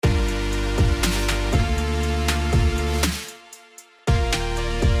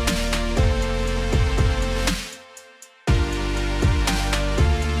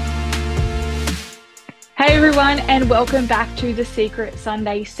everyone, and welcome back to the Secret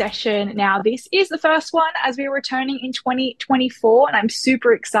Sunday session. Now, this is the first one as we're returning in 2024, and I'm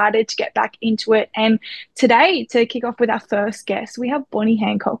super excited to get back into it. And today, to kick off with our first guest, we have Bonnie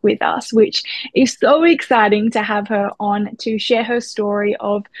Hancock with us, which is so exciting to have her on to share her story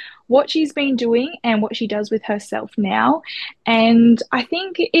of what she's been doing and what she does with herself now. And I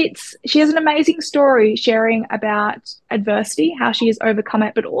think she has an amazing story sharing about adversity, how she has overcome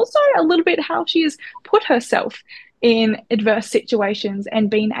it, but also a little bit how she has put herself in adverse situations and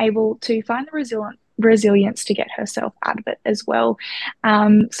been able to find the resilience to get herself out of it as well.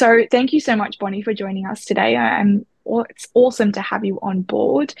 So thank you so much, Bonnie, for joining us today. It's awesome to have you on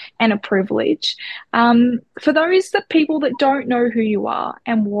board and a privilege. For people that don't know who you are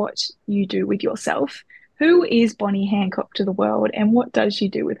and what you do with yourself, who is Bonnie Hancock to the world and what does she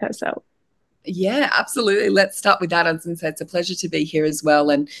do with herself? Yeah, absolutely. Let's start with that. As I said, it's a pleasure to be here as well.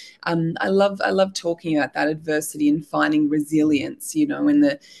 And I love talking about that adversity and finding resilience, even in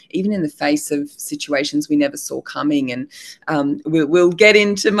the face of situations we never saw coming. And we'll get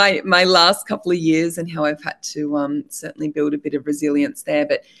into my last couple of years and how I've had to certainly build a bit of resilience there.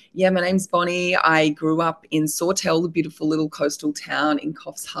 But yeah, my name's Bonnie. I grew up in Sawtell, the beautiful little coastal town in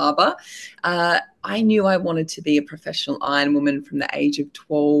Coffs Harbour. I knew I wanted to be a professional ironwoman from the age of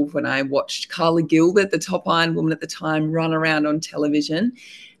 12 when I watched Carla Gilbert, the top ironwoman at the time, run around on television.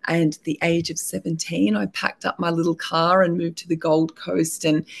 And at the age of 17, I packed up my little car and moved to the Gold Coast,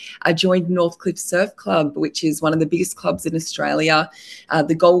 and I joined Northcliffe Surf Club, which is one of the biggest clubs in Australia.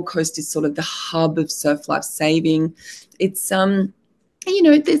 The Gold Coast is sort of the hub of surf life saving. It's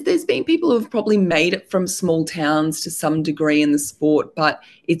there's been people who have probably made it from small towns to some degree in the sport, but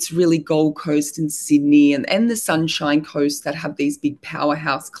it's really Gold Coast and Sydney and the Sunshine Coast that have these big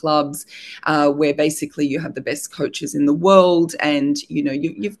powerhouse clubs where basically you have the best coaches in the world, and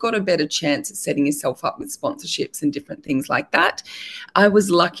you've got a better chance at setting yourself up with sponsorships and different things like that. I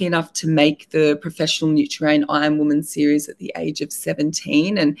was lucky enough to make the Professional Nutri-Grain Ironwoman series at the age of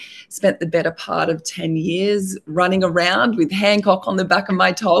 17 and spent the better part of 10 years running around with Hancock on the back of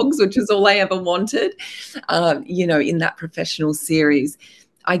my togs, which is all I ever wanted. In that professional series,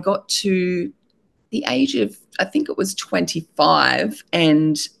 I got to the age of, I think it was 25,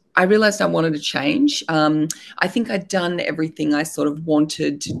 and I realized I wanted to change. I think I'd done everything I sort of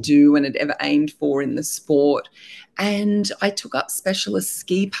wanted to do and had ever aimed for in the sport. And I took up specialist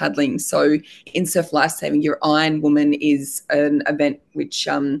ski paddling. So in Surf Lifesaving, your Ironwoman is an event which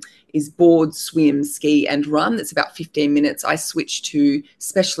is board, swim, ski, and run. That's about 15 minutes. I switched to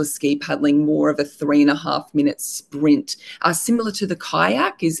specialist ski paddling, more of a 3.5-minute sprint. Similar to the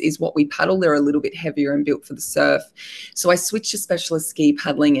kayak is what we paddle. They're a little bit heavier and built for the surf. So I switched to specialist ski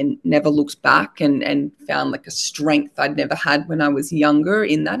paddling and never looked back, and found like a strength I'd never had when I was younger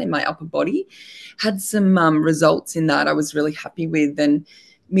in my upper body. Had some results in that I was really happy with. And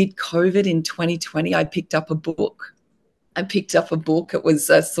mid-COVID in 2020, I picked up a book. It was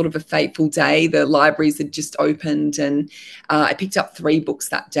a sort of a fateful day. The libraries had just opened, and I picked up 3 books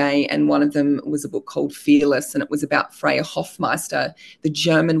that day, and one of them was a book called Fearless, and it was about Freya Hofmeister, the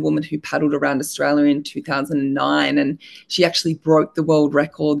German woman who paddled around Australia in 2009, and she actually broke the world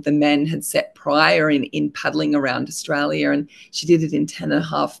record the men had set prior in paddling around Australia, and she did it in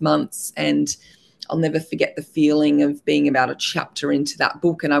 10.5 months. And I'll never forget the feeling of being about a chapter into that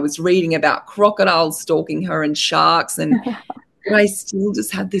book, and I was reading about crocodiles stalking her and sharks, and I still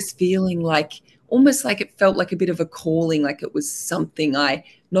just had this feeling almost like it felt like a bit of a calling, like it was something I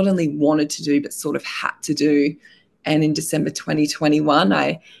not only wanted to do but sort of had to do. And in December 2021,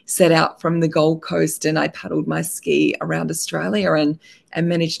 I set out from the Gold Coast and I paddled my ski around Australia and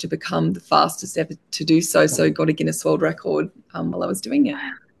managed to become the fastest ever to do so. So got a Guinness World Record while I was doing it.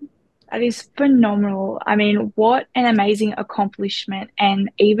 That is phenomenal. I mean, what an amazing accomplishment. And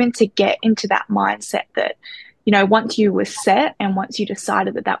even to get into that mindset that, once you were set and once you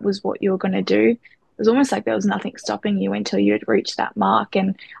decided that that was what you were going to do, it was almost like there was nothing stopping you until you had reached that mark.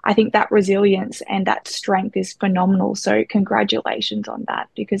 And I think that resilience and that strength is phenomenal. So congratulations on that,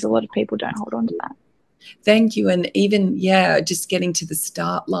 because a lot of people don't hold on to that. Thank you. And even, just getting to the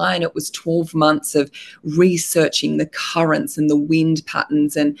start line, it was 12 months of researching the currents and the wind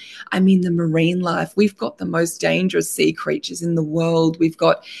patterns. And I mean, the marine life, we've got the most dangerous sea creatures in the world. We've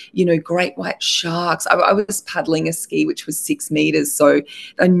got, great white sharks. I was paddling a ski, which was 6 meters. So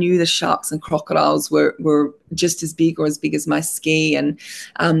I knew the sharks and crocodiles were just as big or as big as my ski. And,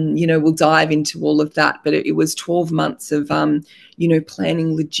 we'll dive into all of that. But it was 12 months of,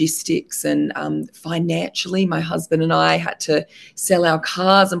 planning logistics and financially. My husband and I had to sell our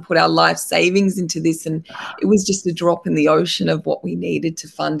cars and put our life savings into this. And it was just a drop in the ocean of what we needed to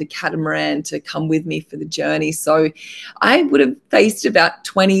fund a catamaran to come with me for the journey. So I would have faced about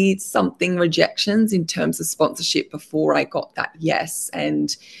 20 something rejections in terms of sponsorship before I got that yes.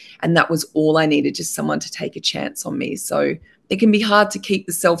 And that was all I needed, just someone to take a chance on me. So it can be hard to keep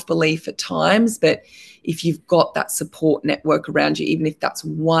the self-belief at times, but if you've got that support network around you, even if that's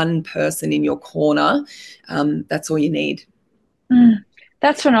one person in your corner, that's all you need. Mm,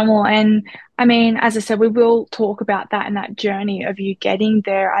 that's phenomenal. And I mean, as I said, we will talk about that and that journey of you getting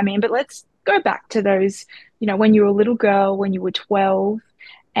there. I mean, but let's go back to those, when you were a little girl, when you were 12,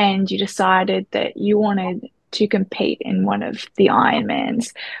 and you decided that you wanted to compete in one of the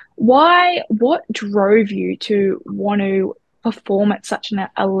Ironmans. What drove you to want to perform at such an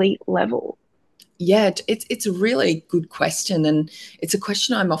elite level? Yeah, it's a really good question. And it's a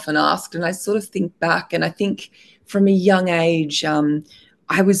question I'm often asked. And I sort of think back, and I think from a young age,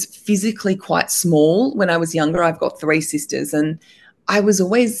 I was physically quite small when I was younger. I've got three sisters, and I was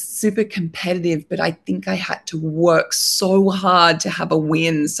always super competitive, but I think I had to work so hard to have a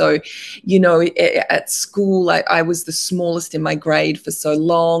win. So, at school, I was the smallest in my grade for so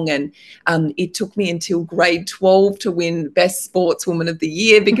long. And it took me until grade 12 to win Best Sportswoman of the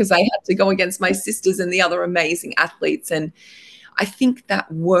Year because I had to go against my sisters and the other amazing athletes. And I think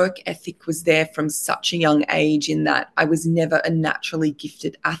that work ethic was there from such a young age, in that I was never a naturally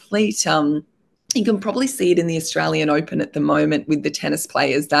gifted athlete. You can probably see it in the Australian Open at the moment with the tennis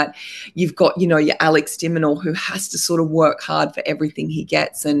players, that you've got, your Alex de Minaur, who has to sort of work hard for everything he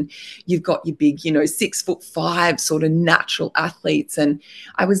gets. And you've got your big, 6'5" sort of natural athletes. And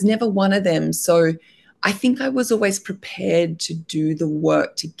I was never one of them. So I think I was always prepared to do the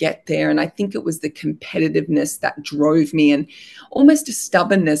work to get there. And I think it was the competitiveness that drove me, and almost a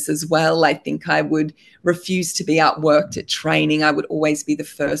stubbornness as well. I think I would refuse to be outworked at training. I would always be the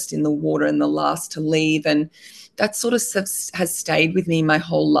first in the water and the last to leave. And that sort of has stayed with me my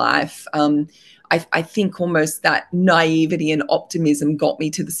whole life. I think almost that naivety and optimism got me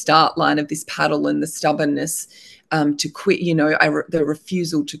to the start line of this paddle, and the stubbornness to quit, the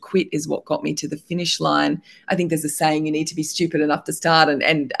refusal to quit is what got me to the finish line. I think there's a saying, you need to be stupid enough to start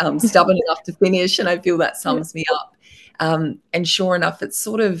and stubborn enough to finish. And I feel that Yeah. sums me up. And sure enough, it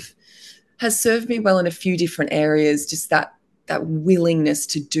sort of has served me well in a few different areas, just that willingness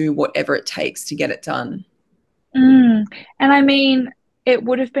to do whatever it takes to get it done. Mm. And I mean, it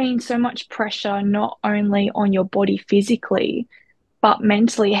would have been so much pressure, not only on your body physically, but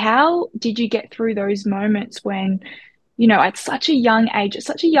mentally. How did you get through those moments when, at such a young age, at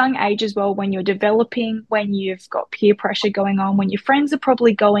such a young age as well, when you're developing, when you've got peer pressure going on, when your friends are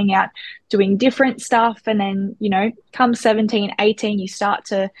probably going out doing different stuff, and then, come 17, 18, you start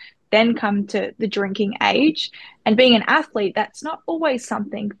to then come to the drinking age. And being an athlete, that's not always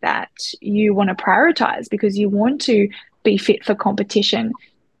something that you want to prioritize because you want to be fit for competition.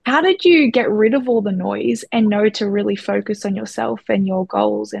 How did you get rid of all the noise and know to really focus on yourself and your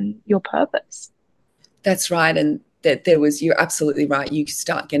goals and your purpose? That's right. And that you're absolutely right. You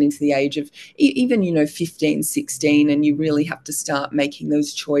start getting to the age of even, 15, 16, and you really have to start making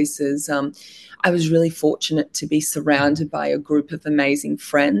those choices. I was really fortunate to be surrounded by a group of amazing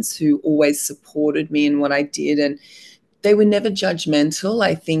friends who always supported me in what I did. And they were never judgmental.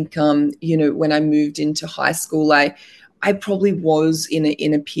 I think, when I moved into high school, I probably was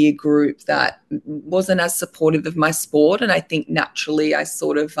in a peer group that wasn't as supportive of my sport. And I think naturally I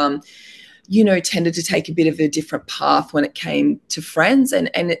sort of, tended to take a bit of a different path when it came to friends.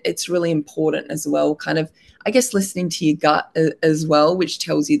 And it's really important as well, kind of, I guess, listening to your gut as well, which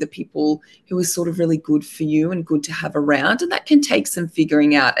tells you the people who are sort of really good for you and good to have around. And that can take some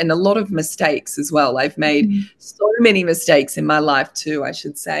figuring out, and a lot of mistakes as well. I've made Mm. so many mistakes in my life too, I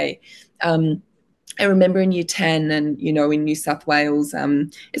should say. I remember in year 10 and, in New South Wales,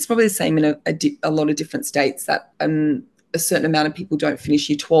 it's probably the same in a lot of different states, that a certain amount of people don't finish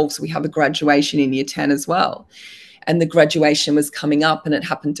year 12. So we have a graduation in year 10 as well. And the graduation was coming up, and it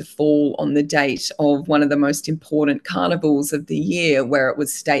happened to fall on the date of one of the most important carnivals of the year, where it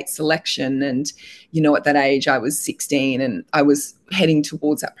was state selection. And, at that age, I was 16 and I was heading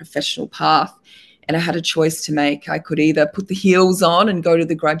towards that professional path. And I had a choice to make. I could either put the heels on and go to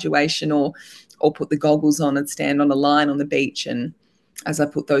the graduation, or put the goggles on and stand on a line on the beach. And as I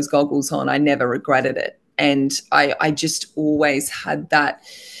put those goggles on, I never regretted it. And I just always had that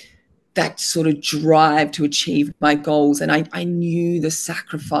sort of drive to achieve my goals. And I knew the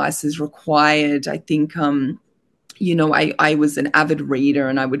sacrifices required. I think I was an avid reader,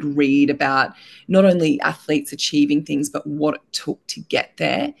 and I would read about not only athletes achieving things, but what it took to get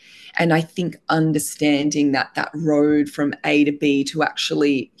there. And I think understanding that road from A to B to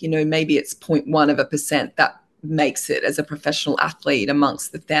actually, maybe it's 0.1% that makes it as a professional athlete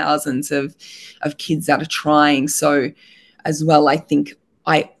amongst the thousands of kids that are trying. So as well, I think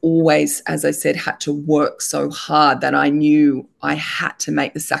I always, as I said, had to work so hard that I knew I had to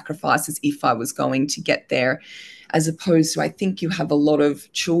make the sacrifices if I was going to get there. As opposed to, I think you have a lot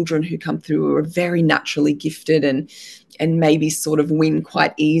of children who come through who are very naturally gifted and maybe sort of win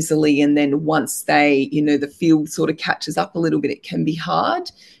quite easily. And then once they, the field sort of catches up a little bit, it can be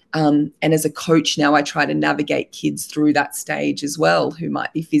hard. And as a coach now, I try to navigate kids through that stage as well who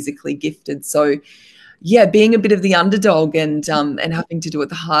might be physically gifted. So yeah, being a bit of the underdog and having to do it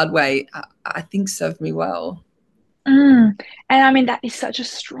the hard way, I think served me well. Mm. And I mean, that is such a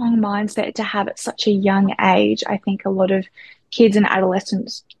strong mindset to have at such a young age. I think a lot of kids and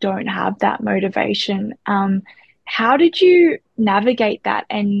adolescents don't have that motivation. How did you navigate that?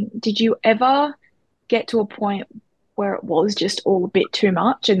 And did you ever get to a point where it was just all a bit too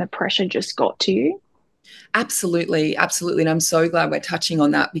much and the pressure just got to you? Absolutely, absolutely. And I'm so glad we're touching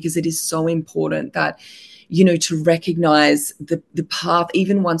on that because it is so important that, to recognize the path,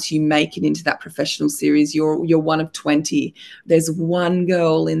 even once you make it into that professional series, you're one of 20. There's one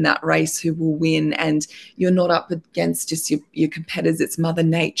girl in that race who will win, and you're not up against just your competitors. It's Mother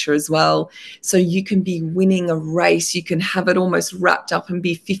Nature as well. So you can be winning a race, you can have it almost wrapped up and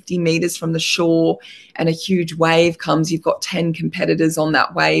be 50 meters from the shore, and a huge wave comes. You've got 10 competitors on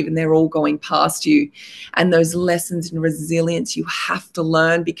that wave, and they're all going past you. And those lessons in resilience you have to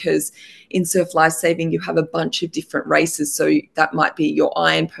learn, because in surf lifesaving you have a bunch of different races. So that might be your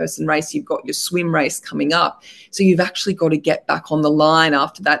iron person race, you've got your swim race coming up, so you've actually got to get back on the line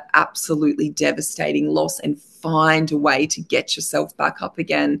after that absolutely devastating loss and find a way to get yourself back up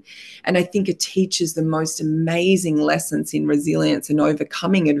again. And I think it teaches the most amazing lessons in resilience and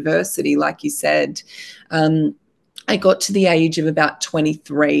overcoming adversity, like you said. I got to the age of about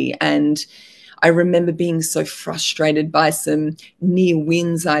 23, and I remember being so frustrated by some near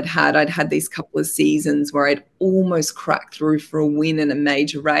wins I'd had. I'd had these couple of seasons where I'd almost cracked through for a win in a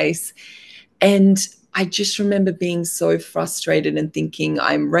major race. And I just remember being so frustrated and thinking,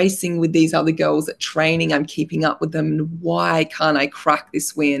 I'm racing with these other girls at training, I'm keeping up with them, and why can't I crack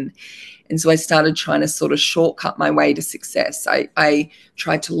this win? And so I started trying to sort of shortcut my way to success. I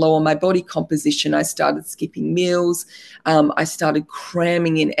tried to lower my body composition. I started skipping meals. I started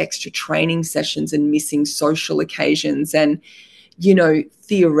cramming in extra training sessions and missing social occasions. And,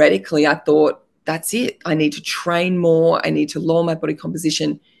 theoretically, I thought, that's it. I need to train more. I need to lower my body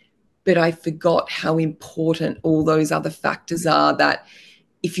composition. But I forgot how important all those other factors are, that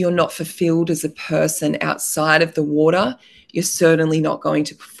if you're not fulfilled as a person outside of the water, you're certainly not going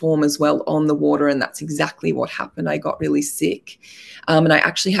to perform as well on the water. And that's exactly what happened. I got really sick. And I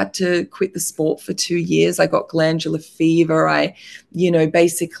actually had to quit the sport for 2 years. I got glandular fever. I,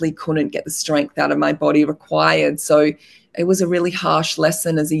 basically couldn't get the strength out of my body required. So it was a really harsh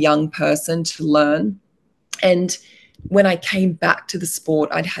lesson as a young person to learn. And when I came back to the sport,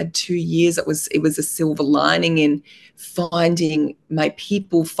 I'd had 2 years. It was a silver lining in finding my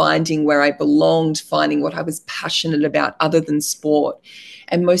people, finding where I belonged, finding what I was passionate about other than sport,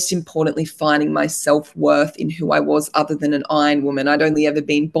 and most importantly, finding my self-worth in who I was other than an Iron Woman. I'd only ever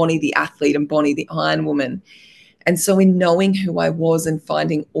been Bonnie the athlete and Bonnie the Iron Woman. And so in knowing who I was and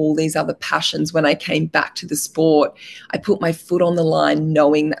finding all these other passions, when I came back to the sport, I put my foot on the line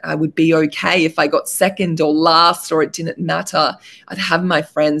knowing that I would be okay if I got second or last, or it didn't matter. I'd have my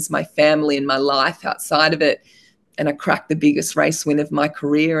friends, my family, and my life outside of it. And I cracked the biggest race win of my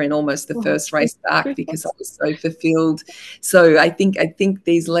career in almost the Oh, first race back, because I goodness. was so fulfilled. So I think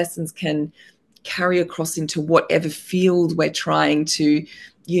these lessons can carry across into whatever field we're trying to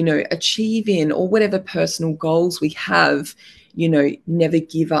achieve in, or whatever personal goals we have. Never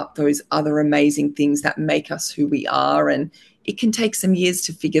give up those other amazing things that make us who we are. And it can take some years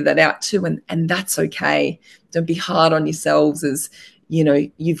to figure that out too, and that's okay. Don't be hard on yourselves, as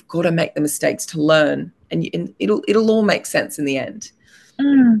you've got to make the mistakes to learn, and it'll all make sense in the end.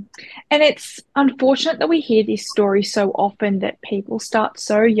 Mm. And it's unfortunate that we hear this story so often, that people start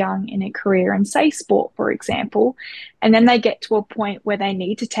so young in a career and say sport, for example, and then they get to a point where they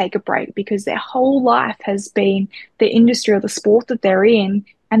need to take a break because their whole life has been the industry or the sport that they're in,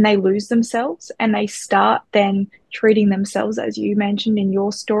 and they lose themselves and they start then treating themselves, as you mentioned in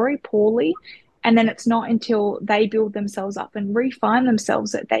your story, poorly. And then it's not until they build themselves up and refine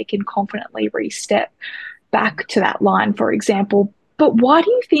themselves that they can confidently re-step back to that line, for example. But why do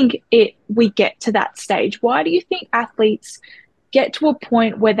you think we get to that stage? Why do you think athletes get to a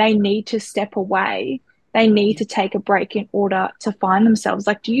point where they need to step away, they need Yeah. to take a break in order to find themselves?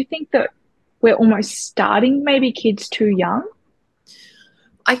 Like, do you think that we're almost starting maybe kids too young?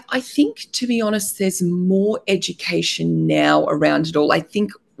 I think, to be honest, there's more education now around it all. I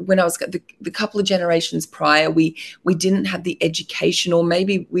think when I was the couple of generations prior, we didn't have the education, or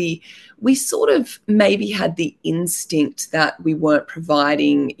maybe we sort of maybe had the instinct that we weren't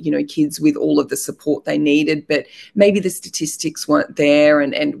providing, kids with all of the support they needed, but maybe the statistics weren't there,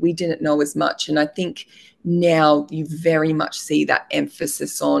 and we didn't know as much. And I think now you very much see that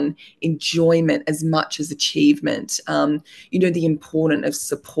emphasis on enjoyment as much as achievement. The importance of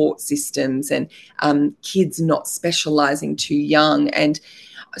support systems, and kids not specializing too young. And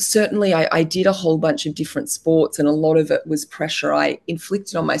certainly I did a whole bunch of different sports, and a lot of it was pressure I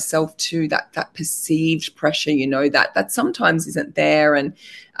inflicted on myself too, that perceived pressure, that sometimes isn't there. And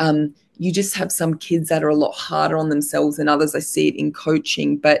you just have some kids that are a lot harder on themselves than others. I see it in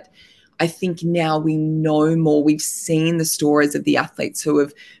coaching, but I think now we know more. We've seen the stories of the athletes who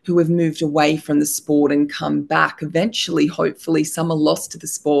have moved away from the sport and come back. Eventually, hopefully, some are lost to the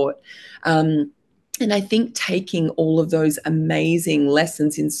sport. And I think taking all of those amazing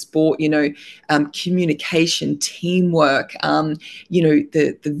lessons in sport, communication, teamwork,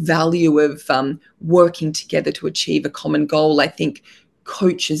 the value of working together to achieve a common goal. I think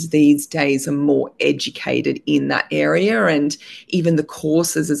coaches these days are more educated in that area, and even the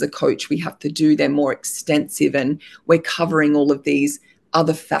courses as a coach we have to do, they're more extensive, and we're covering all of these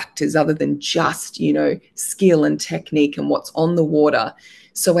other factors other than just skill and technique and what's on the water.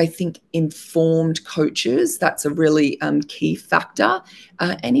 So I think informed coaches, that's a really key factor,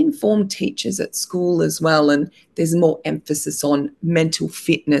 and informed teachers at school as well. And there's more emphasis on mental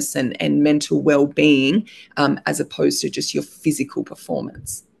fitness and mental well-being, as opposed to just your physical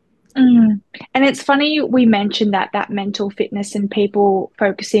performance. Mm. And it's funny we mentioned that mental fitness and people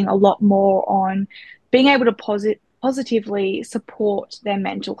focusing a lot more on being able to positively support their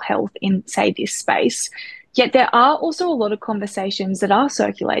mental health in, say, this space. Yet there are also a lot of conversations that are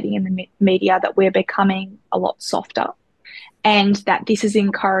circulating in the media that we're becoming a lot softer, and that this is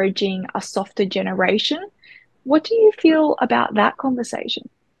encouraging a softer generation. What do you feel about that conversation?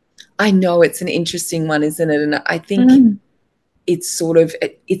 I know it's an interesting one, isn't it? And I think Mm. it's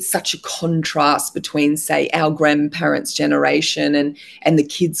such a contrast between, say, our grandparents' generation and the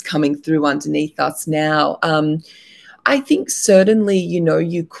kids coming through underneath us now. I think certainly,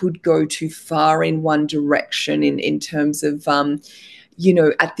 you could go too far in one direction in terms of,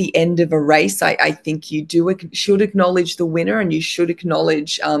 at the end of a race, I think should acknowledge the winner, and you should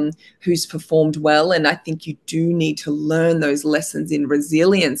acknowledge who's performed well. And I think you do need to learn those lessons in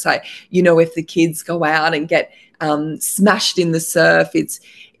resilience. If the kids go out and get smashed in the surf,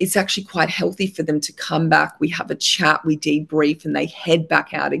 it's actually quite healthy for them to come back. We have a chat, we debrief, and they head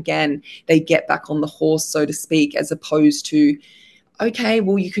back out again. They get back on the horse, so to speak, as opposed to, okay,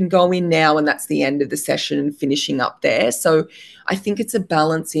 well, you can go in now, and that's the end of the session and finishing up there. So I think it's a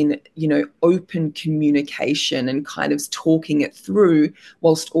balance in, open communication and kind of talking it through,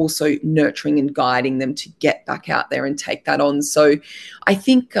 whilst also nurturing and guiding them to get back out there and take that on. So I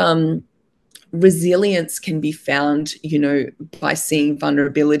think resilience can be found, by seeing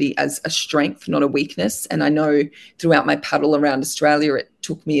vulnerability as a strength, not a weakness. And I know throughout my paddle around Australia, it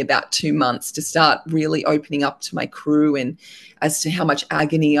took me about 2 months to start really opening up to my crew, and as to how much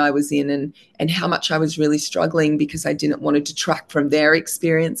agony I was in, and how much I was really struggling, because I didn't want to detract from their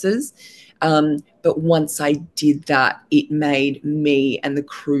experiences. But once I did that, it made me and the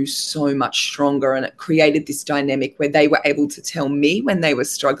crew so much stronger. And it created this dynamic where they were able to tell me when they were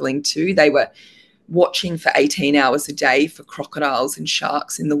struggling too. They were watching for 18 hours a day for crocodiles and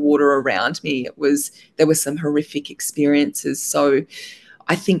sharks in the water around me. There were some horrific experiences. So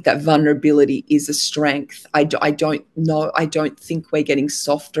I think that vulnerability is a strength. I don't know. I don't think we're getting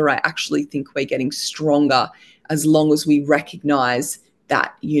softer. I actually think we're getting stronger, as long as we recognize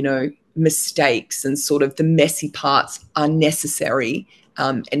that, mistakes and sort of the messy parts are necessary,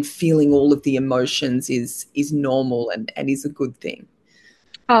 and feeling all of the emotions is normal, and is a good thing.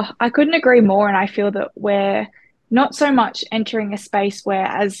 Oh, I couldn't agree more. And I feel that we're not so much entering a space where,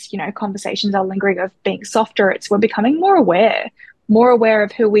 as conversations are lingering of being softer, it's we're becoming more aware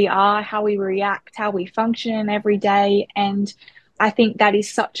of who we are, how we react, how we function every day. And I think that is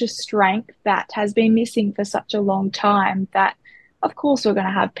such a strength that has been missing for such a long time, that of course we're going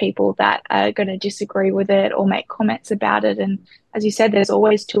to have people that are going to disagree with it or make comments about it. And as you said, there's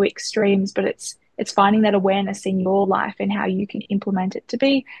always two extremes, but it's finding that awareness in your life and how you can implement it to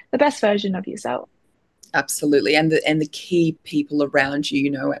be the best version of yourself. Absolutely, and the key people around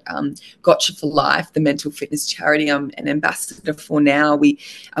you. At Gotcha for Life, the mental fitness charity I'm an ambassador for now. We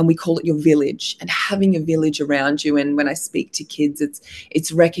call it your village, and having a village around you. And when I speak to kids,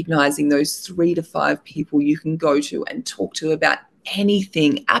 it's recognizing those 3 to 5 people you can go to and talk to about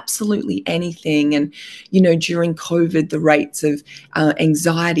anything, absolutely anything. And during COVID, the rates of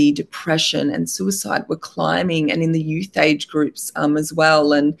anxiety, depression, and suicide were climbing, and in the youth age groups as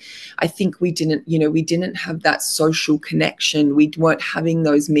well. And I think we didn't have that social connection. We weren't having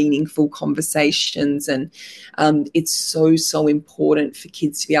those meaningful conversations, and it's so important for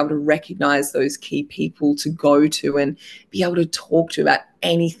kids to be able to recognize those key people to go to and be able to talk to about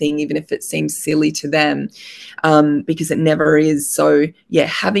anything, even if it seems silly to them, because it never is. So yeah,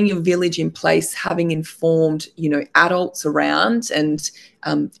 having your village in place, having informed adults around, and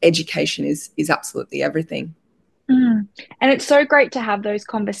education is absolutely everything. Mm. And it's so great to have those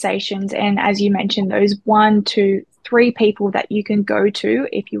conversations. And as you mentioned, those 1, 2, 3 people that you can go to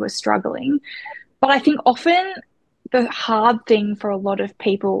if you are struggling. But I think often the hard thing for a lot of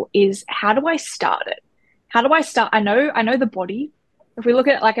people is, how do I start it? How do I start? I know the body. If we look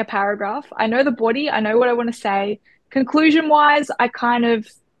at it like a paragraph, I know the body, I know what I want to say. Conclusion wise, I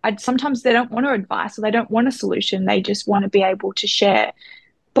sometimes they don't want to advice or they don't want a solution. They just want to be able to share.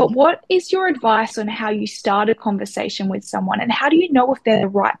 But what is your advice on how you start a conversation with someone, and how do you know if they're the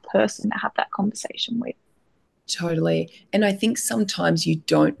right person to have that conversation with? Totally. And I think sometimes you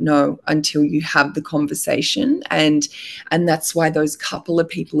don't know until you have the conversation. And that's why those couple of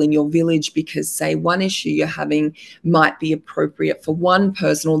people in your village, because say one issue you're having might be appropriate for one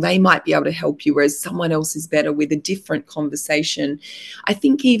person, or they might be able to help you, whereas someone else is better with a different conversation. I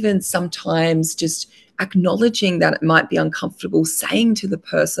think even sometimes just acknowledging that it might be uncomfortable, saying to the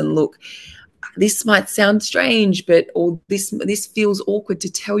person, look, this might sound strange, but or this feels awkward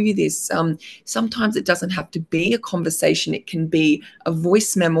to tell you this. Sometimes it doesn't have to be a conversation. It can be a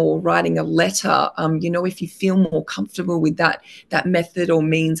voice memo or writing a letter. If you feel more comfortable with that method or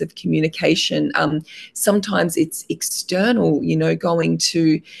means of communication. Sometimes it's external. Going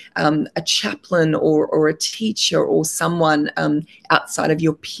to a chaplain or a teacher or someone outside of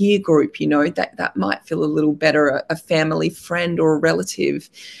your peer group. That might feel a little better. A family friend or a relative.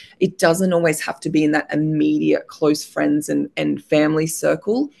 It doesn't always have to be in that immediate close friends and family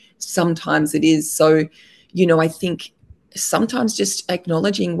circle. Sometimes it is. So, I think sometimes just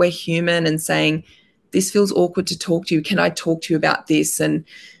acknowledging we're human and saying, this feels awkward to talk to you. Can I talk to you about this? And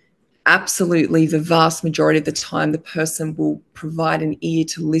absolutely, the vast majority of the time, the person will provide an ear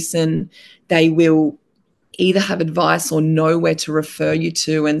to listen. They will either have advice or know where to refer you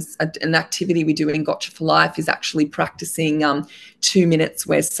to. And an activity we do in Gotcha for Life is actually practicing 2 minutes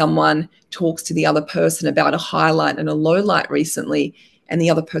where someone talks to the other person about a highlight and a low light recently, and the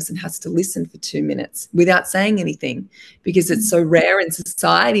other person has to listen for 2 minutes without saying anything, because it's so rare in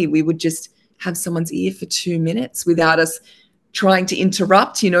society. We would just have someone's ear for 2 minutes without us trying to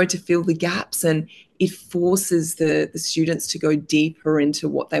interrupt, to fill the gaps. And it forces the students to go deeper into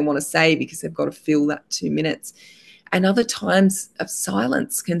what they want to say, because they've got to fill that 2 minutes. And other times of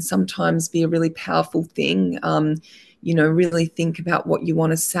silence can sometimes be a really powerful thing. Really think about what you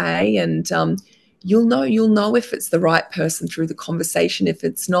want to say, and you'll know if it's the right person through the conversation. If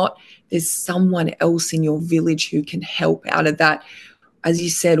it's not, there's someone else in your village who can help out of that. As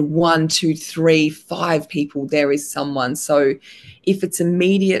you said, 1, 2, 3, 5 people, there is someone. So if it's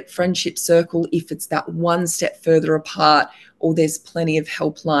immediate friendship circle, if it's that one step further apart, or there's plenty of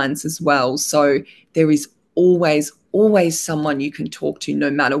helplines as well. So there is always someone you can talk to, no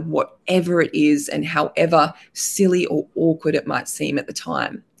matter whatever it is and however silly or awkward it might seem at the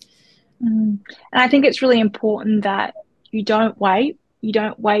time. And I think it's really important that you don't wait. You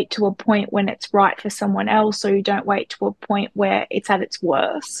don't wait to a point when it's right for someone else, or you don't wait to a point where it's at its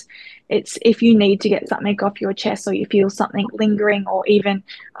worst. It's if you need to get something off your chest, or you feel something lingering, or even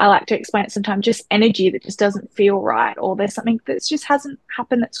I like to explain it sometimes, just energy that just doesn't feel right, or there's something that just hasn't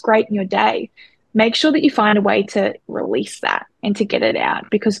happened that's great in your day. Make sure that you find a way to release that and to get it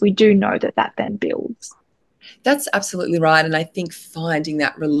out, because we do know that that then builds. That's absolutely right. And I think finding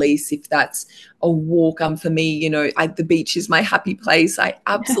that release, if that's a walk, for me, the beach is my happy place. I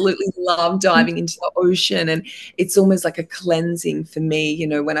absolutely love diving into the ocean, and it's almost like a cleansing for me,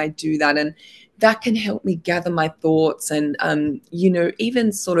 when I do that. And that can help me gather my thoughts and,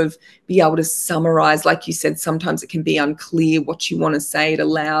 even sort of be able to summarize. Like you said, sometimes it can be unclear what you want to say. It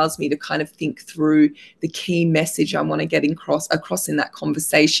allows me to kind of think through the key message I want to get across in that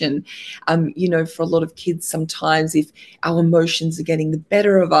conversation. For a lot of kids, sometimes if our emotions are getting the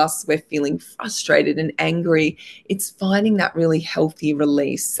better of us, we're feeling frustrated and angry, it's finding that really healthy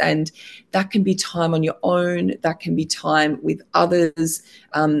release. And that can be time on your own, that can be time with others.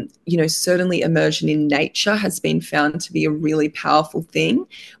 Certainly immersion in nature has been found to be a really powerful thing,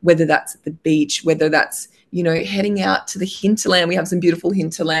 whether that's at the beach, whether that's, heading out to the hinterland. We have some beautiful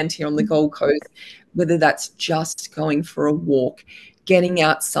hinterland here on the Gold Coast, whether that's just going for a walk, getting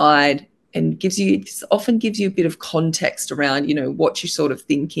outside, and often gives you a bit of context around, what you're sort of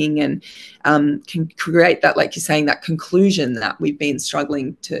thinking, and can create that, like you're saying, that conclusion that we've been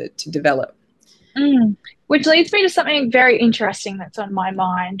struggling to develop. Mm. Which leads me to something very interesting that's on my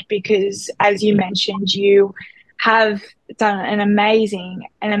mind because, as you mentioned, you have done amazing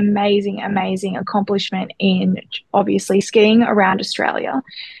accomplishment in obviously skiing around Australia.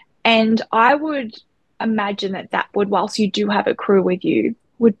 And I would imagine that that would, whilst you do have a crew with you,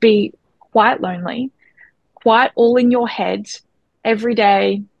 would be quite lonely, quite all in your head. Every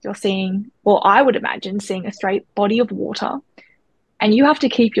day you're seeing, well, I would imagine seeing a straight body of water, and you have to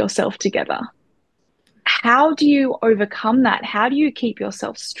keep yourself together. How do you overcome that? How do you keep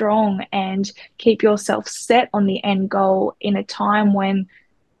yourself strong and keep yourself set on the end goal in a time when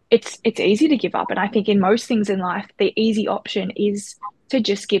it's easy to give up? And I think in most things in life, the easy option is to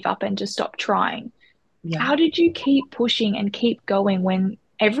just give up and to stop trying. Yeah. How did you keep pushing and keep going when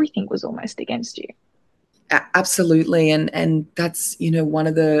everything was almost against you? Absolutely. And that's, one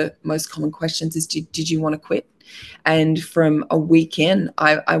of the most common questions is, did you want to quit? And from a weekend,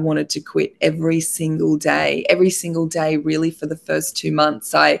 I wanted to quit every single day, really, for the first 2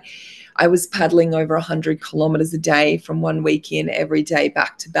 months. I was paddling over 100 kilometers a day from one weekend every day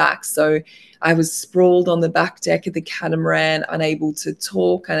back to back. So I was sprawled on the back deck of the catamaran, unable to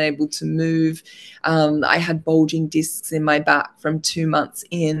talk, unable to move. I had bulging discs in my back from 2 months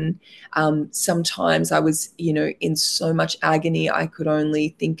in. Sometimes I was, in so much agony, I could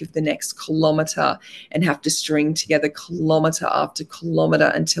only think of the next kilometer and have to string together kilometer after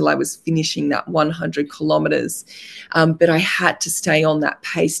kilometer until I was finishing that 100 kilometers. But I had to stay on that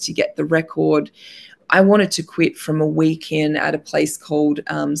pace to get the record. I wanted to quit from a weekend at a place called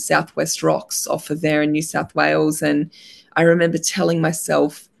Southwest Rocks off of there in New South Wales. And I remember telling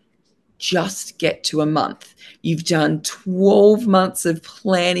myself, just get to a month. You've done 12 months of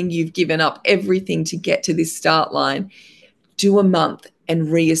planning. You've given up everything to get to this start line. Do a month and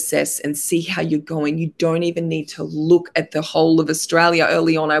reassess and see how you're going. You don't even need to look at the whole of Australia.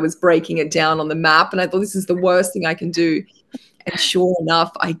 Early on, I was breaking it down on the map, and I thought, this is the worst thing I can do. And sure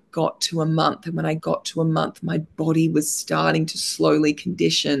enough, I got to a month. And when I got to a month, my body was starting to slowly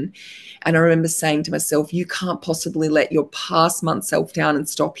condition. And I remember saying to myself, you can't possibly let your past month self down and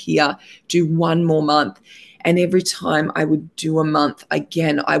stop here. Do one more month. And every time I would do a month,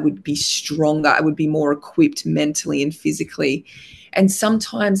 again, I would be stronger. I would be more equipped mentally and physically. And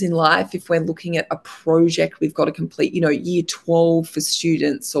sometimes in life, if we're looking at a project we've got to complete, year 12 for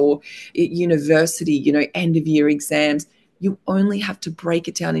students, or at university, end of year exams, you only have to break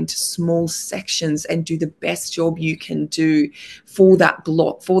it down into small sections and do the best job you can do for that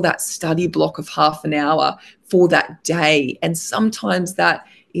block, for that study block of half an hour, for that day. And sometimes that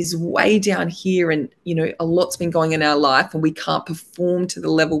is way down here, and a lot's been going in our life and we can't perform to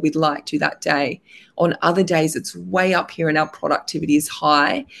the level we'd like to that day. On other days, it's way up here and our productivity is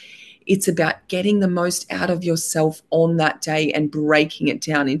high. It's about getting the most out of yourself on that day and breaking it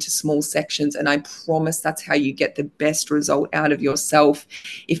down into small sections. And I promise that's how you get the best result out of yourself.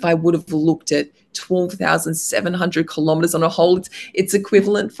 If I would have looked at 12,700 kilometers on a hole, it's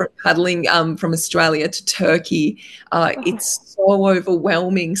equivalent from paddling from Australia to Turkey. It's so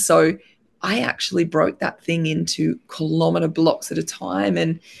overwhelming. So I actually broke that thing into kilometer blocks at a time.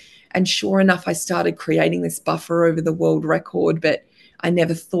 And sure enough, I started creating this buffer over the world record, but I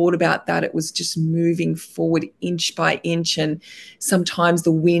never thought about that. It was just moving forward inch by inch. And sometimes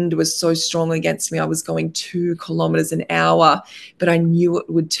the wind was so strong against me, I was going 2 kilometers an hour, but I knew it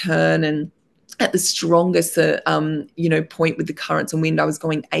would turn. And at the strongest, point with the currents and wind, I was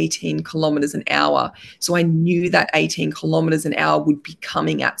going 18 kilometers an hour. So I knew that 18 kilometers an hour would be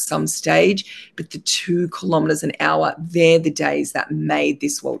coming at some stage, but the 2 kilometers an hour, they're the days that made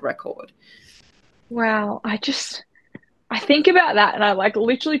this world record. Wow, I think about that and I like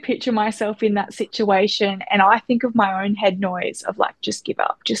literally picture myself in that situation and I think of my own head noise of like just give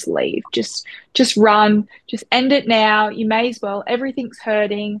up, just leave, just run, just end it now. You may as well. Everything's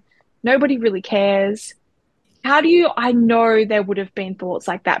hurting. Nobody really cares. How do you, I know there would have been thoughts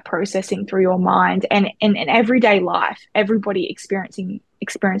like that processing through your mind and in everyday life, everybody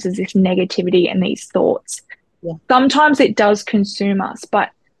experiences this negativity and these thoughts. Yeah. Sometimes it does consume us,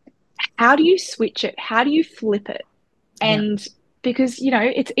 but how do you switch it? How do you flip it? Yeah. And because,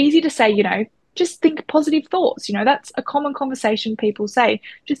 it's easy to say, just think positive thoughts. That's a common conversation people say.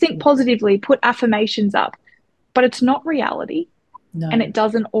 Just think Yeah. positively, put affirmations up, but it's not reality and No. it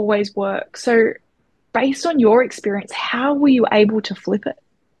doesn't always work. So, based on your experience, how were you able to flip it?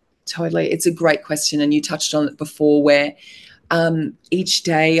 Totally. It's a great question. And you touched on it before where each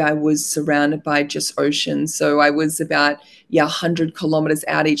day I was surrounded by just ocean. So I was about, 100 kilometers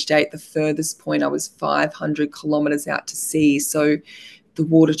out each day. At the furthest point, I was 500 kilometers out to sea. So the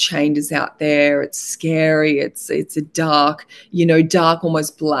water changes out there. It's scary. It's a dark, dark,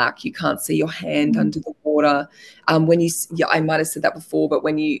 almost black. You can't see your hand Mm. under the water. I might have said that before, but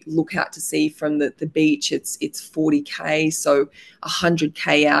when you look out to sea from the beach, it's 40K. So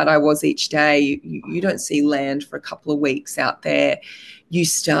 100K out I was each day. You don't see land for a couple of weeks out there. You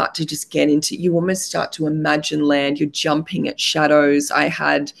start to just you almost start to imagine land. You're jumping at shadows. I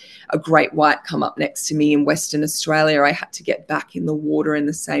had a great white come up next to me in Western Australia. I had to get back in the water in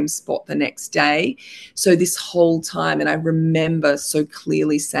the same spot the next day. So this whole time, and I remember so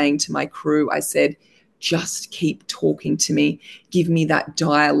clearly saying to my crew, I said, just keep talking to me, give me that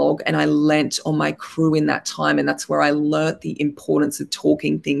dialogue. And I lent on my crew in that time. And that's where I learnt the importance of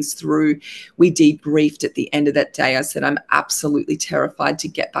talking things through. We debriefed at the end of that day. I said, I'm absolutely terrified to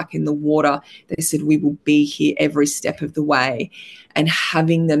get back in the water. They said, we will be here every step of the way. And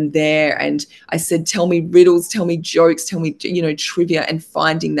having them there. And I said, tell me riddles, tell me jokes, tell me, trivia, and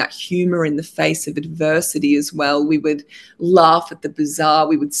finding that humor in the face of adversity as well. We would laugh at the bizarre.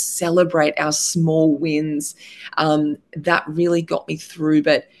 We would celebrate our small wins. That really got me through.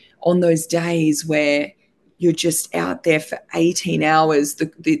 But on those days where you're just out there for 18 hours,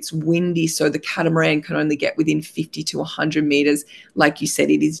 it's windy, so the catamaran can only get within 50 to 100 meters. Like you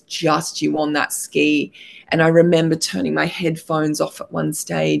said, it is just you on that ski. And I remember turning my headphones off at one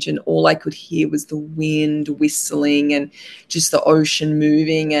stage, and all I could hear was the wind whistling and just the ocean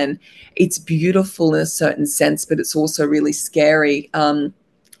moving. And it's beautiful in a certain sense, but it's also really scary. I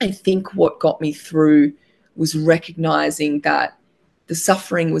think what got me through was recognizing that the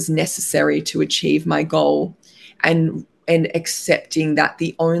suffering was necessary to achieve my goal, and accepting that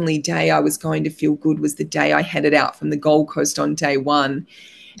the only day I was going to feel good was the day I headed out from the Gold Coast on day one.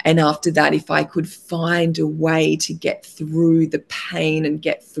 And after that, if I could find a way to get through the pain and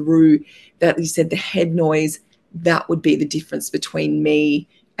get through that, you said, the head noise, that would be the difference between me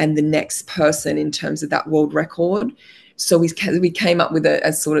and the next person in terms of that world record. So we came up with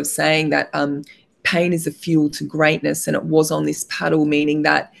a sort of saying that pain is a fuel to greatness. And it was on this paddle, meaning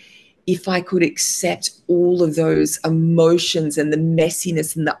that if I could accept all of those emotions and the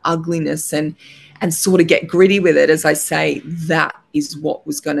messiness and the ugliness and sort of get gritty with it, as I say, that is what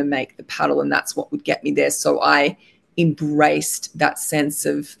was going to make the paddle, and that's what would get me there. So I embraced that sense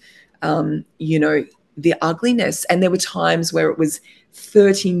of, the ugliness. And there were times where it was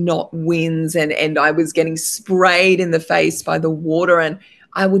 30-knot winds and I was getting sprayed in the face by the water, and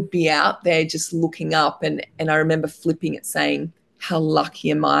I would be out there just looking up, and I remember flipping it saying, how lucky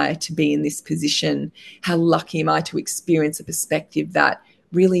am I to be in this position? How lucky am I to experience a perspective that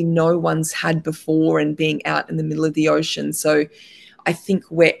really no one's had before, and being out in the middle of the ocean. So I think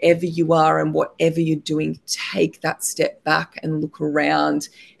wherever you are and whatever you're doing, take that step back and look around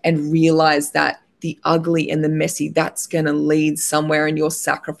and realize that the ugly and the messy, that's going to lead somewhere, and your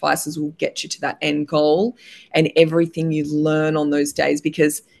sacrifices will get you to that end goal. And everything you learn on those days,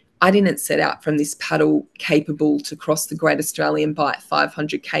 because I didn't set out from this paddle capable to cross the Great Australian Bight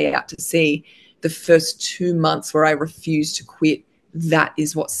 500K out to sea. The first 2 months where I refused to quit, that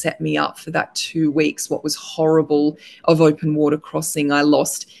is what set me up for that 2 weeks. What was horrible of open water crossing, I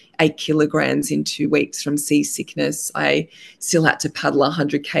lost 8 kilograms in 2 weeks from seasickness. I still had to paddle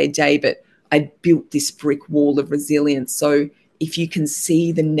 100K a day, but I built this brick wall of resilience. So if you can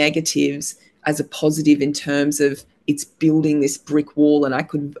see the negatives as a positive in terms of it's building this brick wall, and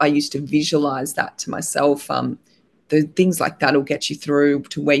I used to visualize that to myself. The things like that will get you through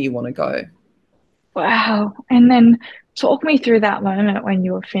to where you want to go. Wow. And then talk me through that moment when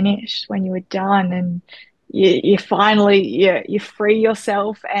you were finished, when you were done, and you finally you free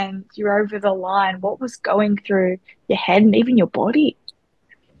yourself and you're over the line. What was going through your head and even your body?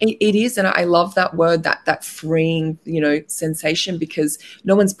 It is, and I love that word, that freeing, sensation, because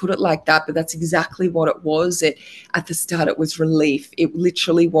no one's put it like that, but that's exactly what it was. At the start, it was relief. It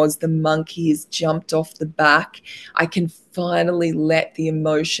literally was the monkey has jumped off the back. I can finally let the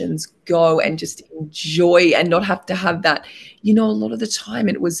emotions go and just enjoy and not have to have that. A lot of the time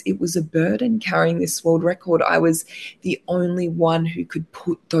it was a burden carrying this world record. I was the only one who could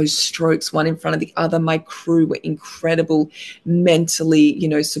put those strokes one in front of the other. My crew were incredible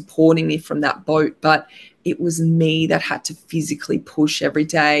mentally, supporting me from that boat, but it was me that had to physically push every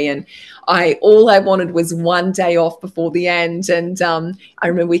day. And all I wanted was one day off before the end. And I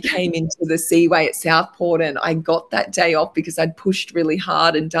remember we came into the Seaway at Southport, and I got that day off because I'd pushed really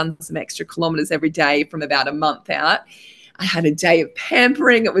hard and done some extra kilometers every day from about a month out. I had a day of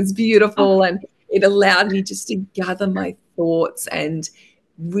pampering. It was beautiful, Oh, and it allowed me just to gather my thoughts and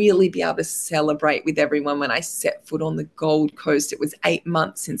really be able to celebrate with everyone when I set foot on the Gold Coast. It was 8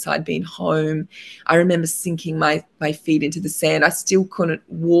 months since I'd been home. I remember sinking my feet into the sand. I still couldn't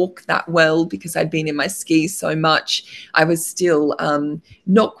walk that well because I'd been in my skis so much. I was still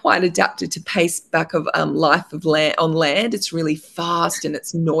not quite adapted to pace back of life of land on land. It's really fast and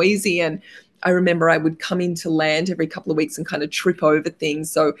it's noisy. And I remember I would come into land every couple of weeks and kind of trip over things.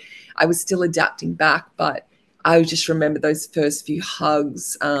 So I was still adapting back, but I just remember those first few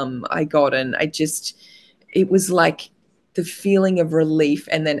hugs I got, and it was like the feeling of relief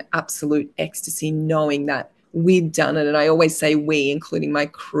and then absolute ecstasy knowing that we'd done it. And I always say we, including my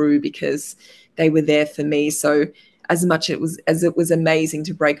crew, because they were there for me. So as much as it was amazing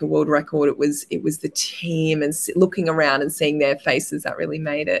to break a world record, it was the team and looking around and seeing their faces that really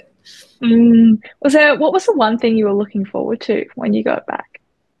made it. what was the one thing you were looking forward to when you got back?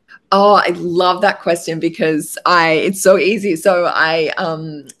 Oh, I love that question because it's so easy. So I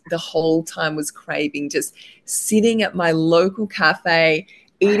the whole time was craving just sitting at my local cafe,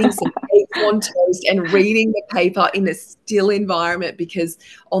 eating some cakes on toast and reading the paper in a still environment, because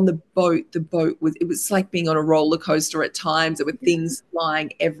on the boat was like being on a roller coaster at times. There were things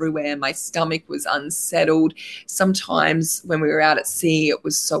flying everywhere. My stomach was unsettled. Sometimes when we were out at sea, it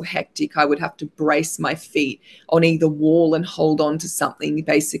was so hectic. I would have to brace my feet on either wall and hold on to something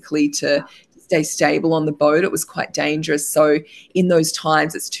basically to stay stable on the boat. It was quite dangerous. So in those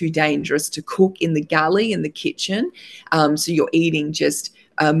times, it's too dangerous to cook in the galley, in the kitchen. So you're eating just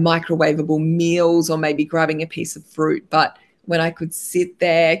microwavable meals or maybe grabbing a piece of fruit. But when I could sit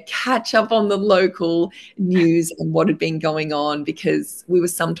there, catch up on the local news and what had been going on, because we were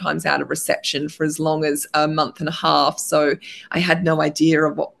sometimes out of reception for as long as a month and a half. So I had no idea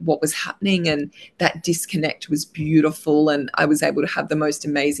of what was happening. And that disconnect was beautiful. And I was able to have the most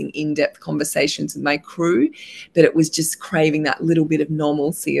amazing in-depth conversations with my crew, that it was just craving that little bit of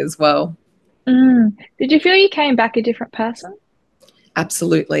normalcy as well. Did you feel you came back a different person?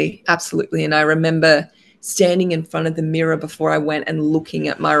 Absolutely, absolutely. And I remember standing in front of the mirror before I went and looking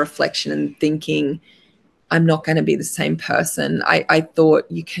at my reflection and thinking, I'm not going to be the same person. I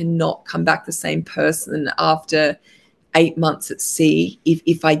thought you cannot come back the same person after 8 months at sea.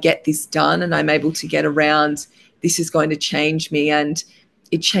 If I get this done and I'm able to get around, this is going to change me. And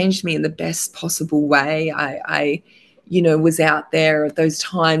it changed me in the best possible way. I was out there at those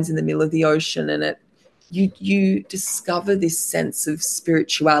times in the middle of the ocean, and you discover this sense of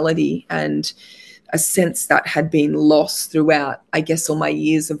spirituality and a sense that had been lost throughout, I guess, all my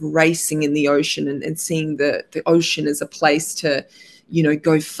years of racing in the ocean, and seeing the ocean as a place to,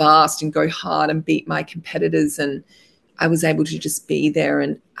 go fast and go hard and beat my competitors. And I was able to just be there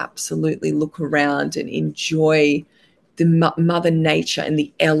and absolutely look around and enjoy the mother nature and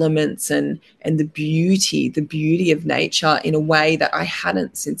the elements and the beauty of nature in a way that I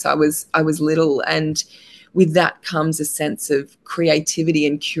hadn't since I was little. And with that comes a sense of creativity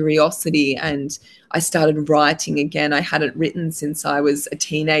and curiosity. And I started writing again. I hadn't written since I was a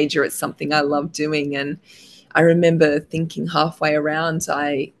teenager. It's something I love doing. And I remember thinking halfway around,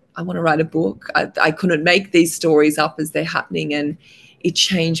 I want to write a book. I couldn't make these stories up as they're happening. And it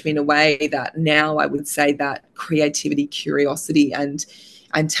changed me in a way that now I would say that creativity, curiosity, and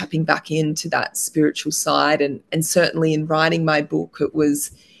tapping back into that spiritual side. And certainly in writing my book, it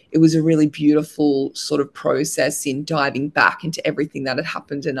was a really beautiful sort of process in diving back into everything that had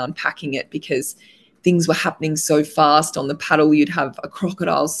happened and unpacking it, because things were happening so fast. On the paddle, you'd have a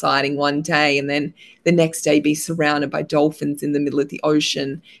crocodile sighting one day, and then the next day be surrounded by dolphins in the middle of the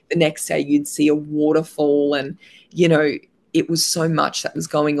ocean. The next day you'd see a waterfall. And it was so much that was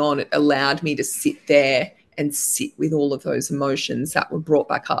going on. It allowed me to sit there and sit with all of those emotions that were brought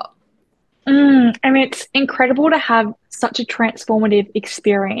back up. I mean, it's incredible to have such a transformative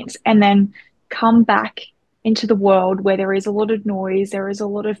experience and then come back into the world where there is a lot of noise, there is a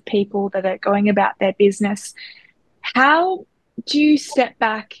lot of people that are going about their business. How do you step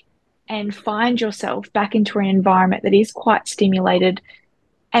back and find yourself back into an environment that is quite stimulated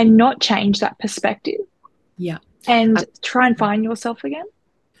and not change that perspective? Yeah. and try and find yourself again?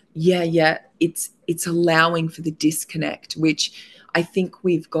 Yeah. It's allowing for the disconnect, which I think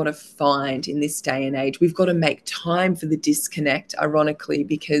we've got to find in this day and age. We've got to make time for the disconnect, ironically,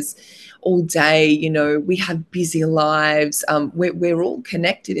 because all day, we have busy lives. We're all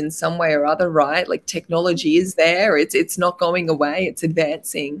connected in some way or other, right? Like technology is there. It's not going away. It's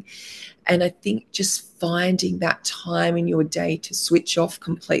advancing. And I think just finding that time in your day to switch off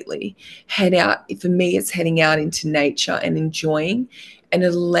completely, head out. For me, it's heading out into nature and enjoying. And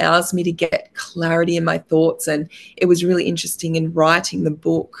it allows me to get clarity in my thoughts. And it was really interesting in writing the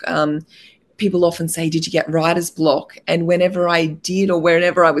book. People often say, did you get writer's block? And whenever I did, or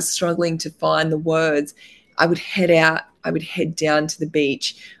whenever I was struggling to find the words, I would head out. I would head down to the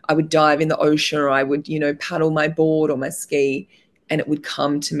beach. I would dive in the ocean, or I would, paddle my board or my ski, and it would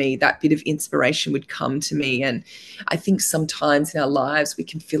come to me. That bit of inspiration would come to me. And I think sometimes in our lives we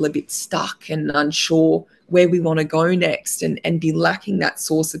can feel a bit stuck and unsure where we want to go next, and be lacking that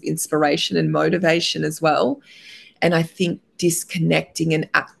source of inspiration and motivation as well. And I think disconnecting and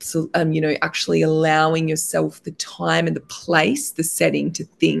actually allowing yourself the time and the place, the setting to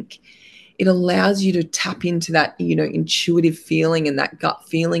think, it allows you to tap into that, intuitive feeling and that gut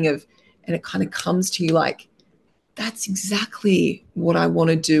feeling and it kind of comes to you like, that's exactly what I want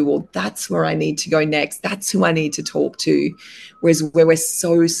to do, or that's where I need to go next. That's who I need to talk to. Whereas where we're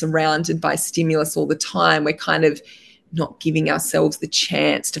so surrounded by stimulus all the time, we're kind of not giving ourselves the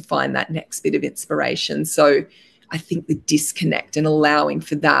chance to find that next bit of inspiration. So I think the disconnect and allowing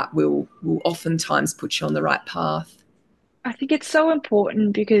for that will oftentimes put you on the right path. I think it's so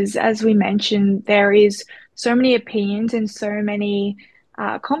important because, as we mentioned, there is so many opinions and so many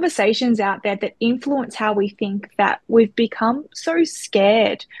conversations out there that influence how we think that we've become so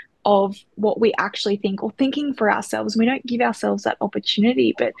scared of what we actually think or thinking for ourselves. We don't give ourselves that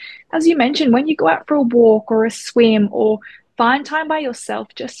opportunity. But as you mentioned, when you go out for a walk or a swim or find time by yourself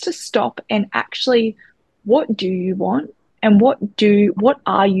just to stop and actually, what do you want and what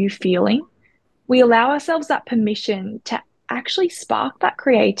are you feeling? We allow ourselves that permission to actually spark that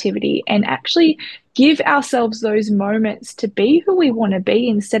creativity and actually give ourselves those moments to be who we want to be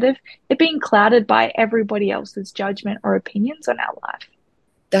instead of it being clouded by everybody else's judgment or opinions on our life.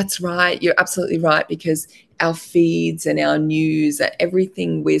 That's right. You're absolutely right, because our feeds and our news,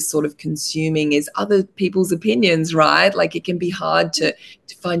 everything we're sort of consuming is other people's opinions, right? Like it can be hard to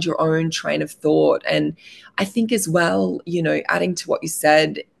find your own train of thought. And I think as well, adding to what you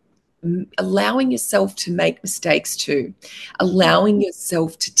said, allowing yourself to make mistakes too, allowing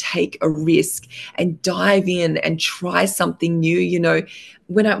yourself to take a risk and dive in and try something new.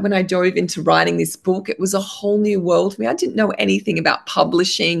 When I dove into writing this book, it was a whole new world for me. I didn't know anything about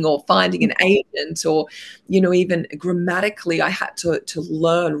publishing or finding an agent, or even grammatically I had to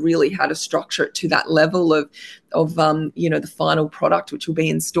learn really how to structure it to that level of the final product, which will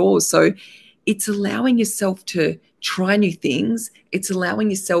be in stores. So it's allowing yourself to try new things. It's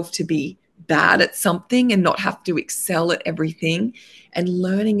allowing yourself to be bad at something and not have to excel at everything, and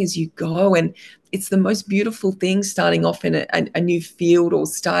learning as you go. And it's the most beautiful thing, starting off in a new field, or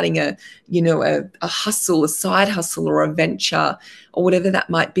starting a hustle, a side hustle, or a venture, or whatever that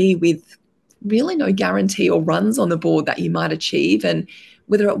might be, with really no guarantee or runs on the board that you might achieve. And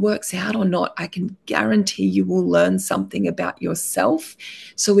whether it works out or not, I can guarantee you will learn something about yourself.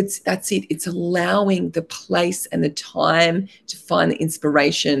 So that's it. It's allowing the place and the time to find the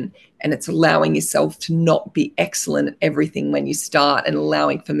inspiration, and it's allowing yourself to not be excellent at everything when you start, and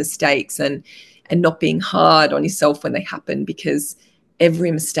allowing for mistakes, and not being hard on yourself when they happen, because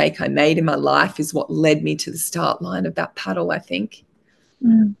every mistake I made in my life is what led me to the start line of that paddle, I think.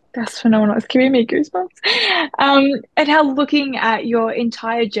 That's phenomenal. It's giving me goosebumps. And how looking at your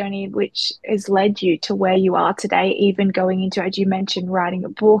entire journey, which has led you to where you are today, even going into, as you mentioned, writing a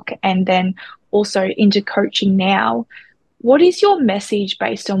book and then also into coaching now, what is your message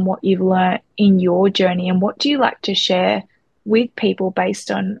based on what you've learned in your journey? And what do you like to share with people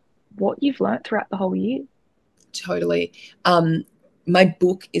based on what you've learned throughout the whole year? Totally. My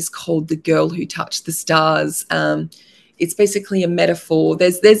book is called The Girl Who Touched the Stars. It's basically a metaphor.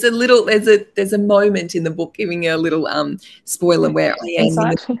 There's a moment in the book, giving you a little spoiler, where I am in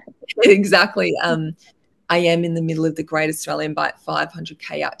Insight. the, exactly. I am in the middle of the Great Australian Bight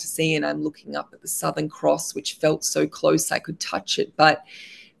 500K out to sea, and I'm looking up at the Southern Cross, which felt so close I could touch it. But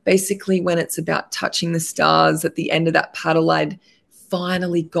basically, when it's about touching the stars at the end of that paddle, I'd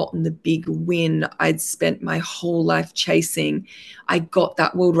finally gotten the big win I'd spent my whole life chasing. I got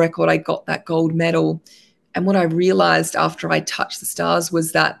that world record. I got that gold medal. And what I realized after I touched the stars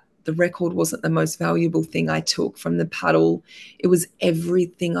was that the record wasn't the most valuable thing I took from the paddle. It was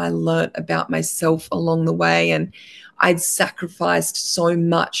everything I learnt about myself along the way. And I'd sacrificed so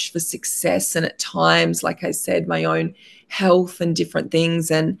much for success. And at times, like I said, my own health and different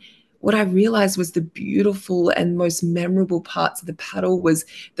things. And what I realized was the beautiful and most memorable parts of the paddle was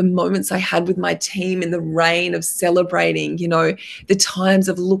the moments I had with my team in the rain of celebrating, the times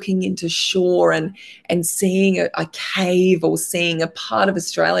of looking into shore and seeing a cave or seeing a part of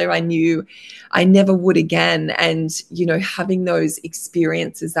Australia I knew I never would again. And, having those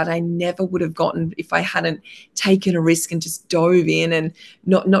experiences that I never would have gotten if I hadn't taken a risk and just dove in, and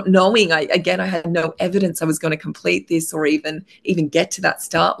not knowing, I had no evidence I was going to complete this or even get to that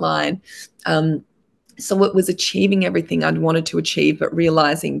start line. So it was achieving everything I'd wanted to achieve, but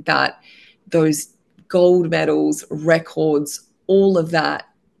realizing that those gold medals, records, all of that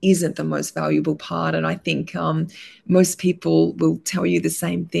isn't the most valuable part. And I think most people will tell you the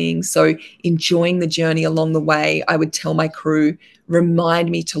same thing. So enjoying the journey along the way, I would tell my crew, remind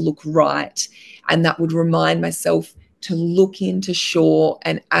me to look right. And that would remind myself to look into shore,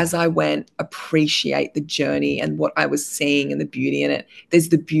 and as I went, appreciate the journey and what I was seeing and the beauty in it. There's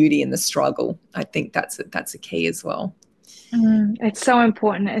the beauty in the struggle. I think that's a key as well. It's so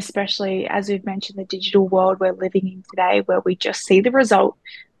important, especially as we've mentioned, the digital world we're living in today, where we just see the result.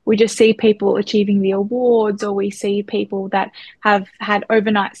 We just see people achieving the awards, or we see people that have had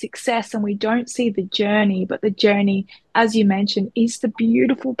overnight success, and we don't see the journey. But the journey, as you mentioned, is the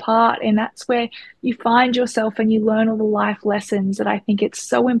beautiful part. And that's where you find yourself and you learn all the life lessons. And I think it's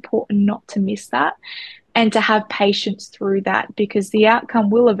so important not to miss that and to have patience through that, because the outcome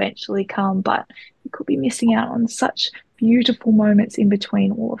will eventually come, but you could be missing out on such beautiful moments in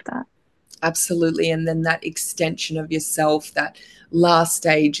between all of that. Absolutely. And then that extension of yourself, that last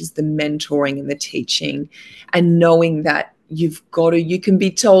stage is the mentoring and the teaching, and knowing that you can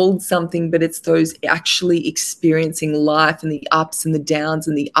be told something, but it's those actually experiencing life and the ups and the downs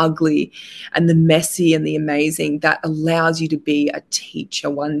and the ugly and the messy and the amazing that allows you to be a teacher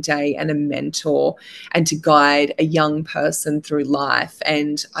one day and a mentor, and to guide a young person through life.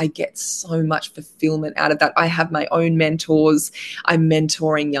 And I get so much fulfillment out of that. I have my own mentors. I'm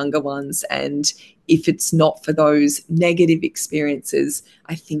mentoring younger ones. And if it's not for those negative experiences,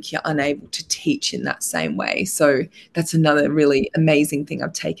 I think you're unable to teach in that same way. So that's another really amazing thing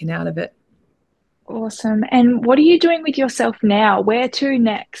I've taken out of it. Awesome. And what are you doing with yourself now? Where to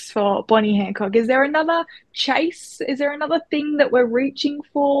next for Bonnie Hancock? Is there another chase? Is there another thing that we're reaching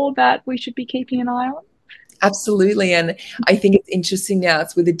for that we should be keeping an eye on? Absolutely. And I think it's interesting now.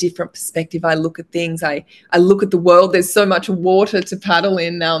 It's with a different perspective. I look at things. I look at the world. There's so much water to paddle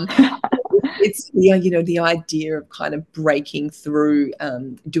in. It's the idea of kind of breaking through,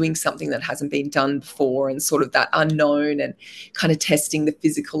 doing something that hasn't been done before, and sort of that unknown, and kind of testing the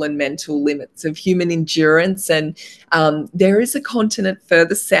physical and mental limits of human endurance. And there is a continent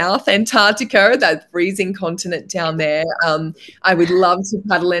further south, Antarctica, that freezing continent down there. I would love to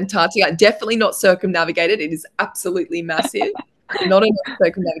paddle Antarctica. Definitely not circumnavigated. It is absolutely massive. Not enough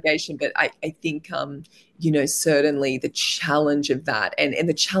circumnavigation, but I think certainly the challenge of that, and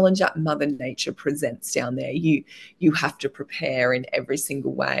the challenge that Mother Nature presents down there, you have to prepare in every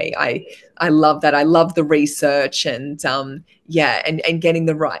single way. I love that. I love the research, and and getting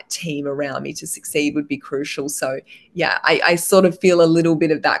the right team around me to succeed would be crucial. So I sort of feel a little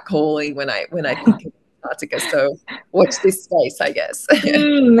bit of that calling when I think of Antarctica. So watch this space, I guess.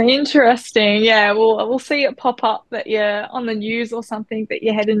 Interesting. Yeah, we'll see it pop up that you're on the news or something that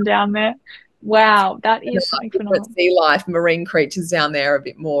you're heading down there. Wow, that is something Different phenomenal. sea life, marine creatures down there are a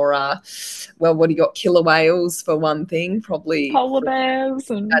bit more, what do you got? Killer whales for one thing, probably. Polar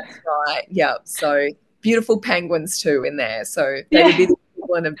bears and That's right. Yeah. So beautiful penguins too in there. So they would be yeah. the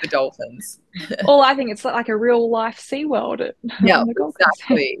equivalent of the dolphins. Well, I think it's like a real life Sea World Yeah, on the Gold Coast.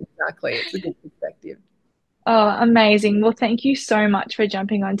 exactly. It's a good perspective. Oh, amazing. Well, thank you so much for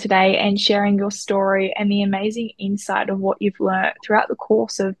jumping on today and sharing your story and the amazing insight of what you've learned throughout the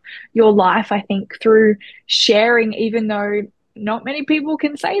course of your life. I think through sharing, even though not many people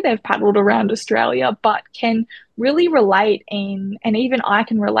can say they've paddled around Australia, but can really relate and even I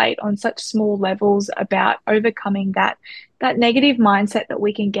can relate on such small levels about overcoming that negative mindset that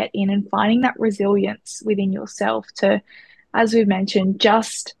we can get in and finding that resilience within yourself to, as we've mentioned,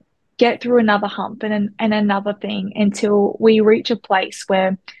 just get through another hump and another thing until we reach a place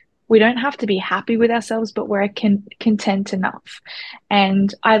where we don't have to be happy with ourselves, but we're content enough.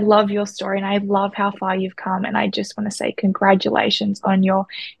 And I love your story and I love how far you've come. And I just want to say congratulations on your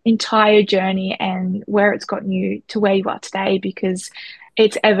entire journey and where it's gotten you to where you are today, because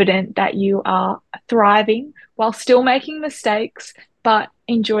it's evident that you are thriving while still making mistakes, but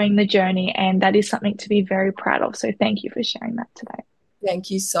enjoying the journey, and that is something to be very proud of. So thank you for sharing that today. Thank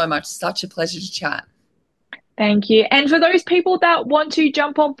you so much. Such a pleasure to chat. Thank you. And for those people that want to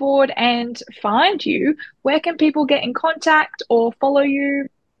jump on board and find you, where can people get in contact or follow you?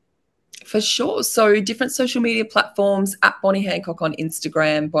 For sure. So different social media platforms at Bonnie Hancock on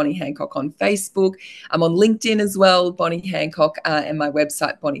Instagram, Bonnie Hancock on Facebook. I'm on LinkedIn as well, Bonnie Hancock, and my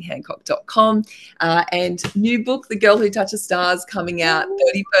website, bonniehancock.com. And new book, The Girl Who Touches Stars, coming out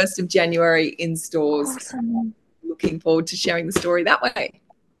 31st of January in stores. Awesome. Looking forward to sharing the story that way.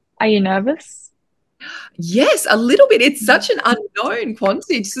 Are you nervous? Yes, a little bit. It's such an unknown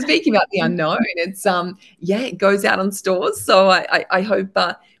quantity. Speaking about the unknown, it's it goes out on stores. So I hope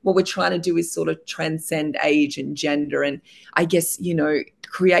what we're trying to do is sort of transcend age and gender, and I guess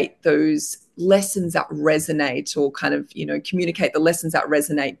create those lessons that resonate, or kind of communicate the lessons that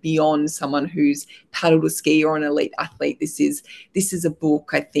resonate beyond someone who's paddled a ski or an elite athlete. This is a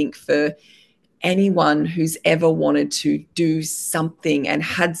book, I think, for anyone who's ever wanted to do something and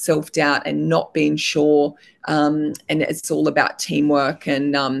had self-doubt and not been sure. And it's all about teamwork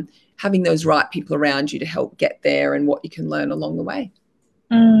and having those right people around you to help get there, and what you can learn along the way.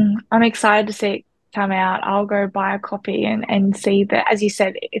 I'm excited to see it come out. I'll go buy a copy and see that, as you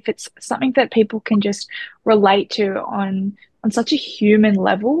said, if it's something that people can just relate to on such a human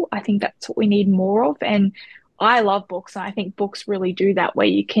level, I think that's what we need more of. And I love books, and I think books really do that, where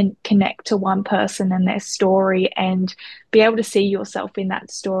you can connect to one person and their story and be able to see yourself in that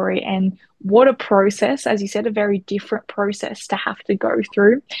story. And what a process, as you said, a very different process to have to go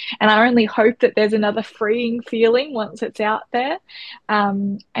through. And I only hope that there's another freeing feeling once it's out there,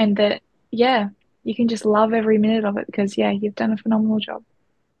 and that, yeah, you can just love every minute of it, because, yeah, you've done a phenomenal job.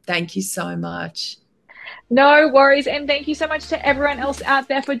 Thank you so much. No worries. And thank you so much to everyone else out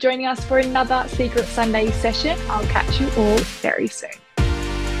there for joining us for another Secret Sunday session. I'll catch you all very soon.